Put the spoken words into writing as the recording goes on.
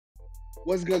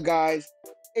What's good, guys?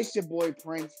 It's your boy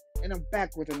Prince, and I'm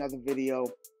back with another video.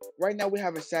 Right now we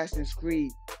have Assassin's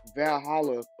Creed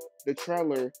Valhalla, the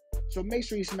trailer, so make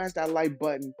sure you smash that like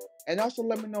button, and also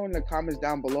let me know in the comments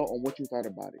down below on what you thought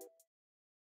about it.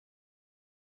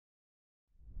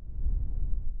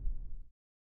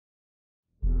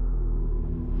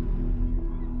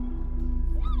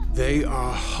 They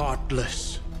are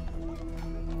heartless.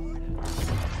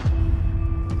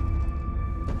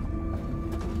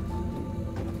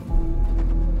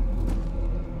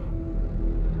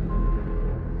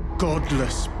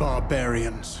 Godless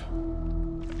barbarians.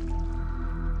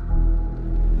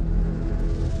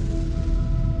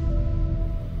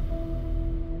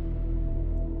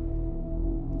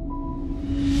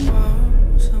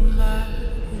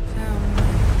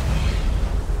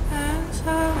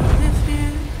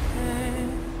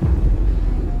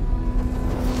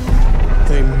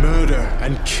 They murder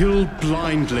and kill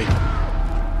blindly.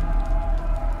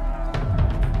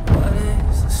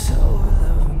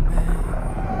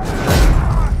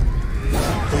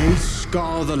 They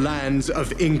scar the lands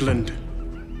of England.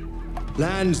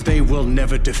 Lands they will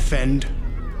never defend,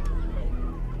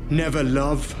 never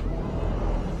love.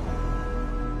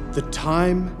 The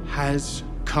time has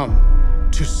come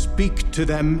to speak to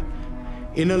them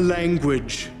in a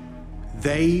language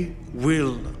they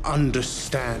will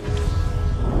understand.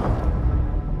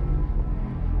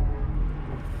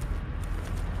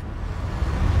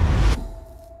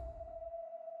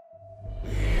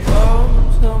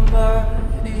 Oh,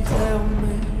 somebody tell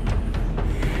me.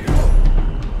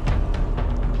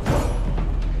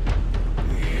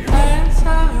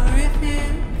 Answer if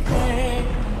you can.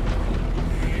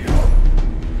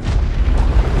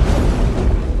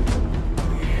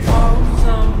 Oh,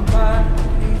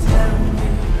 somebody tell me.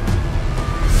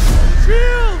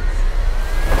 Shield!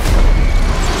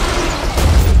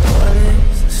 What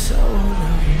is the soul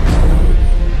of man?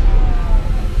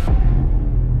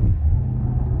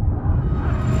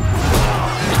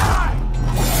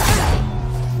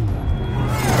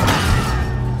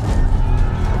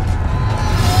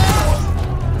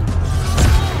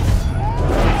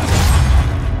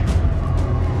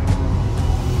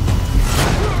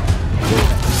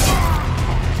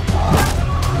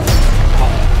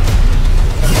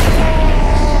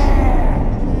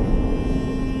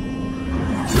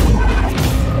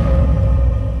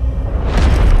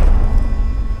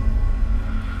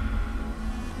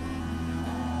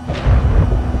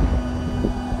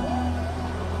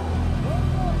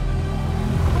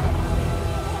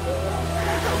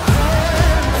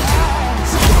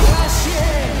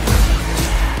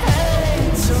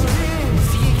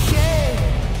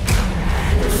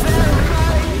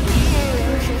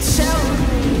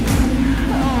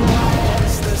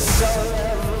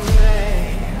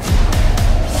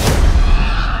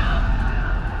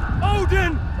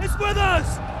 Odin is with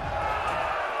us!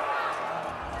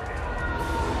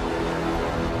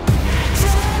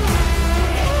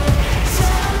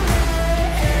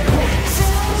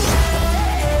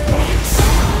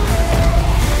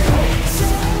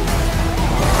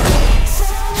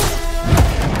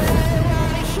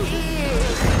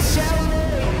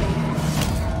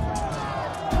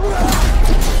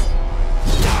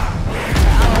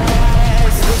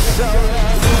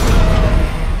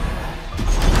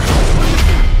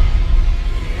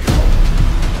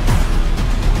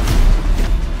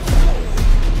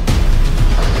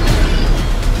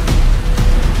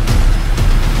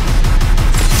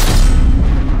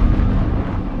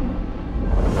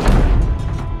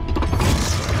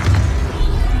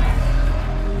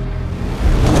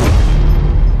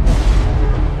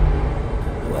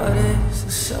 What is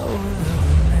the soul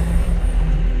of man?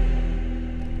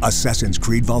 Assassin's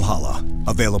Creed Valhalla,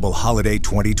 available holiday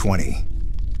 2020.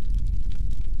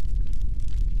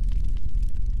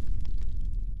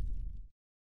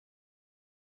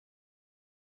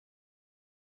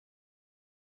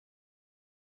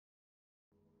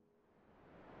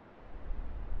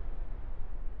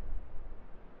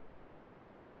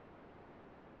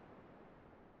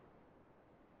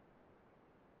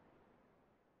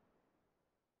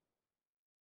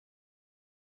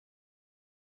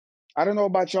 I don't know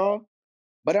about y'all,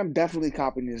 but I'm definitely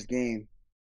copping this game.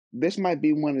 This might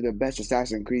be one of the best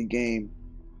Assassin's Creed game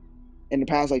in the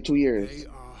past like 2 They years.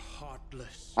 are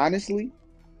heartless. Honestly,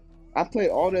 I've played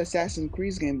all the Assassin's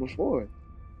Creed games before,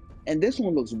 and this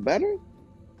one looks better,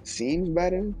 seems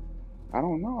better. I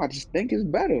don't know. I just think it's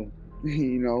better,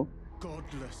 you know.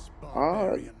 Godless Uh,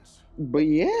 barbarians. but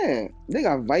yeah, they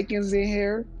got Vikings in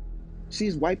here.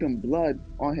 She's wiping blood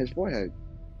on his forehead.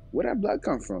 Where that blood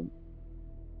come from?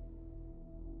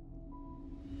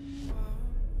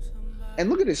 And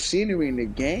look at the scenery in the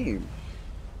game.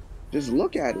 Just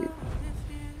look at it.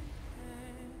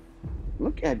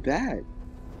 Look at that.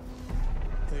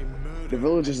 The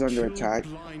village is under attack.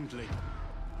 Blindly.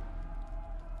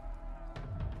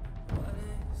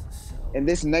 And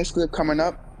this next clip coming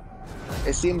up,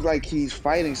 it seems like he's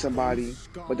fighting somebody,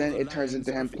 but then it turns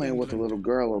into him playing with a little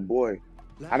girl or boy.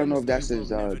 I don't know if that's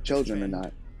his children or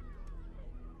not.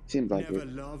 Seems like it.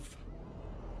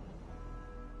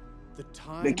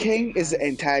 The king is the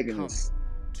antagonist.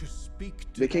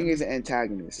 The king is the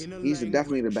antagonist. He's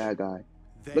definitely the bad guy.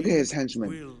 Look at his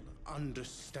henchman.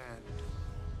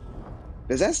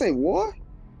 Does that say war?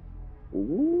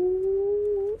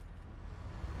 Ooh.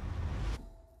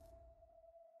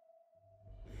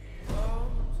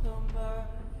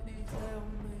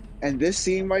 And this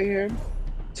scene right here,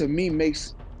 to me,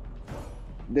 makes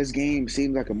this game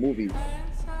seem like a movie.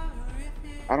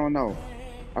 I don't know.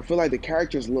 I feel like the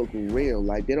characters look real.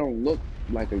 Like, they don't look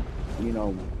like a, you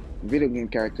know, video game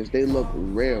characters. They look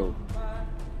real.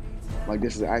 Like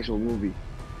this is an actual movie.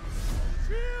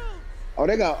 Oh,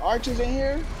 they got archers in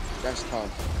here? That's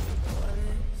tough.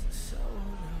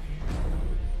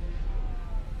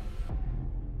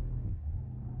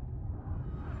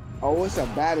 Oh, it's a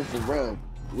battle for real.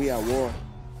 We at war.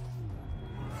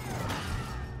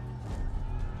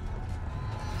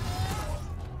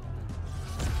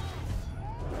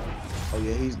 Oh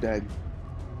yeah, he's dead.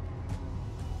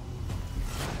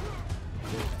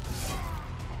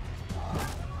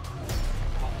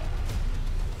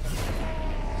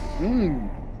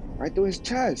 Right through his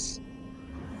chest.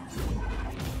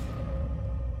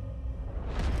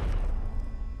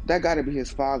 That gotta be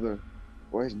his father.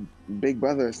 Or his big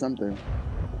brother or something.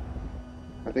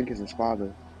 I think it's his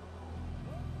father.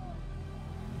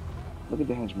 Look at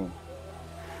the henchman.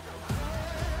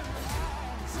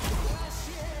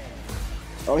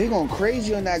 Oh, he going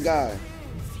crazy on that guy.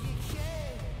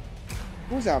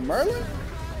 Who's that, Merlin?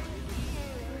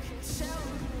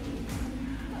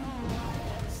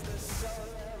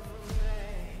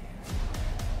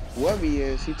 Whoever he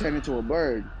is, he turned into a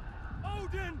bird.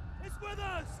 Odin is with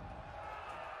us.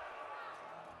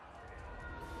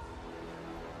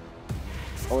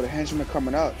 Oh, the henchmen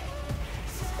coming up.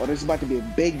 Oh, this is about to be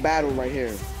a big battle right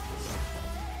here.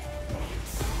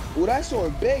 Ooh, that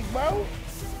sword big, bro.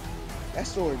 That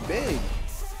sword big.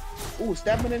 Ooh,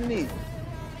 stab him in the knee.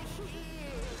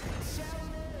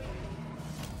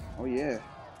 Oh, yeah.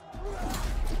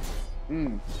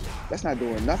 That's not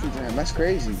doing nothing to him. That's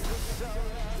crazy.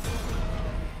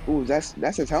 Ooh, that's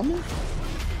his helmet?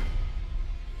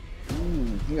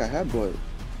 He got headbutt.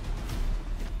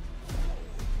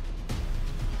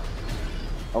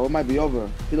 Oh, it might be over.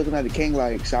 He looking at the king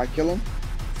like, should I kill him?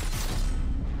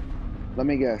 Let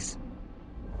me guess.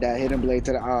 That hidden blade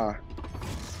to the eye.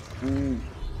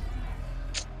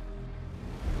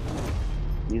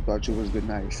 You thought you was good,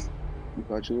 nice. You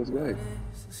thought you was good.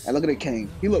 And look at the king.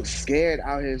 He looks scared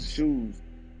out his shoes.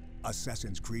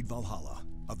 Assassin's Creed Valhalla.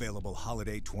 Available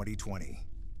holiday 2020.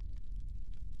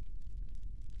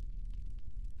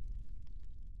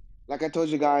 Like I told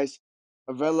you guys,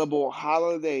 available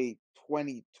holiday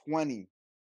 2020.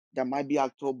 That might be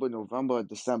October, November, or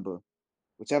December,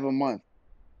 whichever month.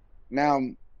 Now,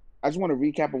 I just want to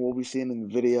recap on what we've seen in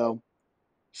the video.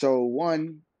 So,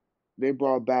 one, they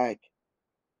brought back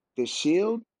the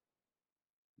shield.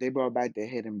 They brought back the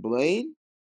hidden blade.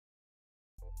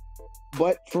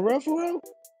 But for real,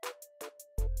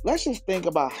 let's just think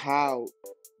about how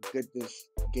good this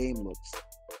game looks.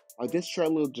 Like, this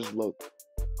trailer just looked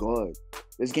good.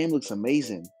 This game looks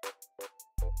amazing.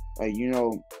 Like, you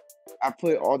know, I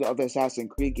played all the other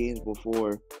Assassin's Creed games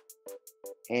before,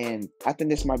 and I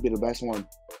think this might be the best one.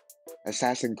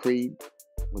 Assassin's Creed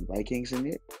with Vikings in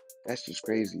it. That's just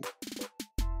crazy.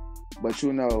 But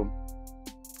you know,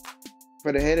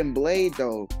 for the hidden blade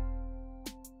though,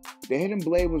 the hidden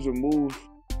blade was removed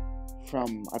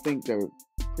from, I think, the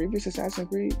previous Assassin's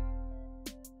Creed.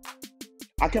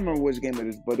 I can't remember which game it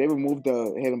is, but they removed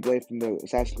the hidden blade from the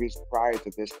Assassin's Creed prior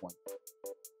to this one.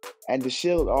 And the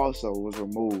shield also was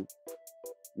removed.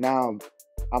 Now,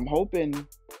 I'm hoping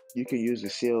you can use the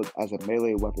shield as a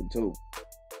melee weapon too.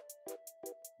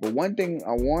 But one thing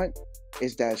I want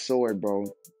is that sword, bro.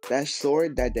 That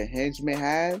sword that the henchmen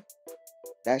have,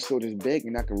 that sword is big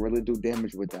and I can really do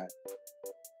damage with that.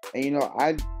 And you know,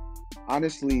 I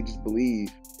honestly just believe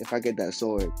if I get that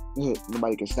sword,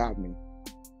 nobody can stop me.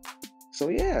 So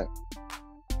yeah.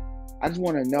 I just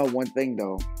want to know one thing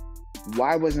though.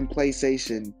 Why wasn't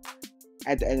PlayStation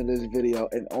at the end of this video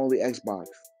and only Xbox?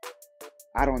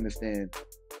 I don't understand.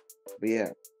 But yeah.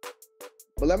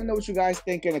 But let me know what you guys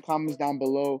think in the comments down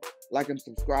below. Like and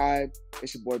subscribe.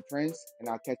 It's your boy Prince, and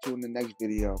I'll catch you in the next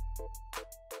video.